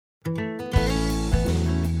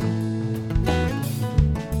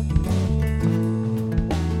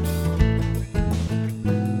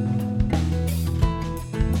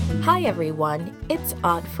Hi everyone, it's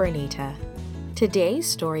Aunt Fernita. Today's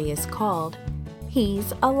story is called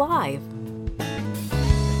He's Alive.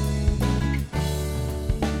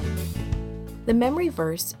 The memory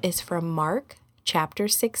verse is from Mark chapter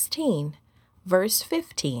 16, verse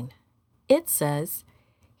 15. It says,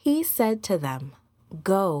 He said to them,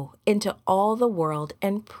 Go into all the world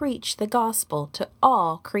and preach the gospel to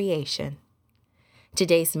all creation.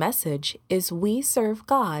 Today's message is we serve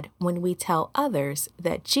God when we tell others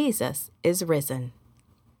that Jesus is risen.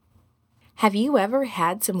 Have you ever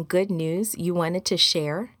had some good news you wanted to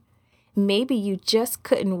share? Maybe you just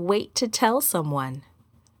couldn't wait to tell someone.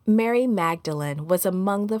 Mary Magdalene was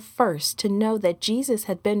among the first to know that Jesus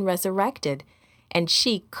had been resurrected, and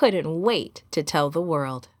she couldn't wait to tell the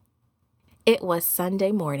world. It was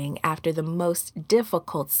Sunday morning after the most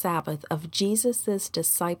difficult Sabbath of Jesus'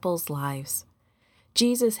 disciples' lives.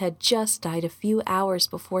 Jesus had just died a few hours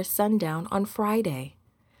before sundown on Friday.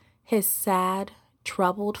 His sad,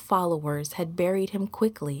 troubled followers had buried him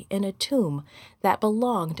quickly in a tomb that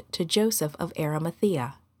belonged to Joseph of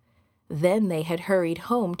Arimathea. Then they had hurried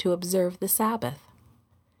home to observe the Sabbath.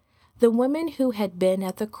 The women who had been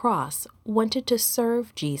at the cross wanted to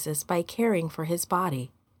serve Jesus by caring for his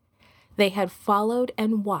body. They had followed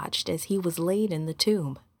and watched as he was laid in the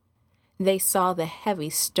tomb. They saw the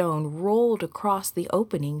heavy stone rolled across the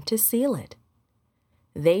opening to seal it.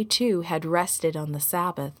 They too had rested on the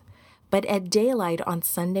Sabbath, but at daylight on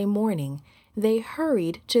Sunday morning, they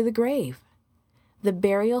hurried to the grave. The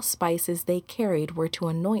burial spices they carried were to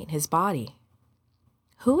anoint his body.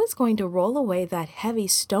 Who is going to roll away that heavy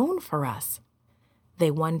stone for us?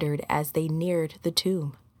 They wondered as they neared the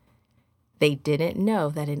tomb. They didn't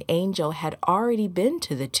know that an angel had already been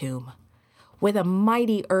to the tomb. With a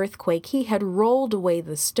mighty earthquake, he had rolled away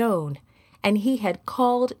the stone, and he had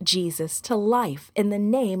called Jesus to life in the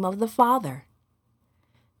name of the Father.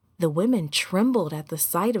 The women trembled at the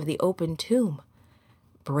sight of the open tomb.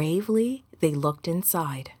 Bravely, they looked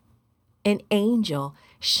inside. An angel,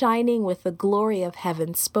 shining with the glory of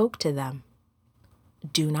heaven, spoke to them.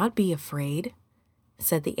 "Do not be afraid,"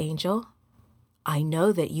 said the angel. "I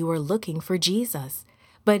know that you are looking for Jesus,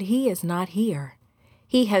 but he is not here.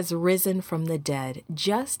 He has risen from the dead,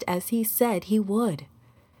 just as he said he would.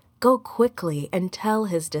 Go quickly and tell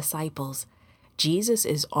his disciples, Jesus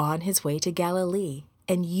is on his way to Galilee,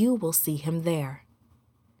 and you will see him there."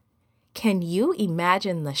 Can you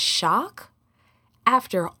imagine the shock?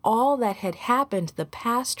 After all that had happened the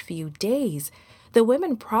past few days, the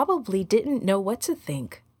women probably didn't know what to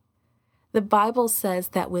think. The Bible says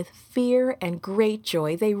that with fear and great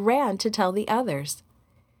joy, they ran to tell the others.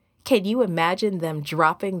 Can you imagine them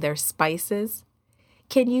dropping their spices?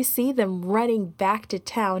 Can you see them running back to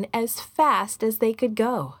town as fast as they could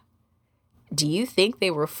go? Do you think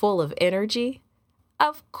they were full of energy?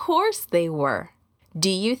 Of course they were.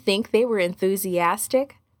 Do you think they were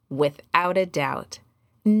enthusiastic? Without a doubt.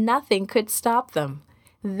 Nothing could stop them.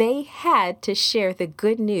 They had to share the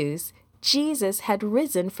good news. Jesus had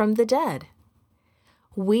risen from the dead.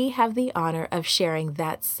 We have the honor of sharing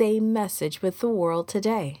that same message with the world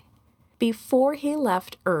today. Before he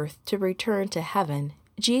left earth to return to heaven,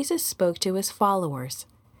 Jesus spoke to his followers.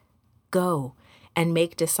 Go and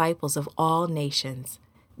make disciples of all nations,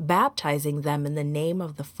 baptizing them in the name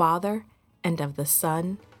of the Father and of the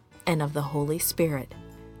Son and of the Holy Spirit.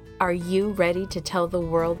 Are you ready to tell the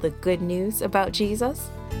world the good news about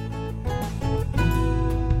Jesus?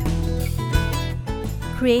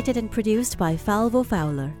 Created and produced by Falvo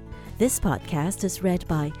Fowler. This podcast is read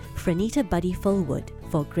by Fernita Buddy Fullwood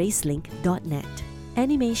for Gracelink.net.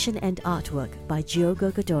 Animation and artwork by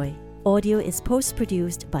Diogo Godoy. Audio is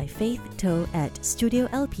post-produced by Faith To at Studio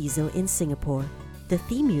El Piso in Singapore. The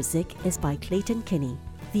theme music is by Clayton Kinney.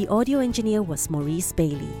 The audio engineer was Maurice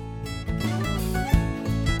Bailey.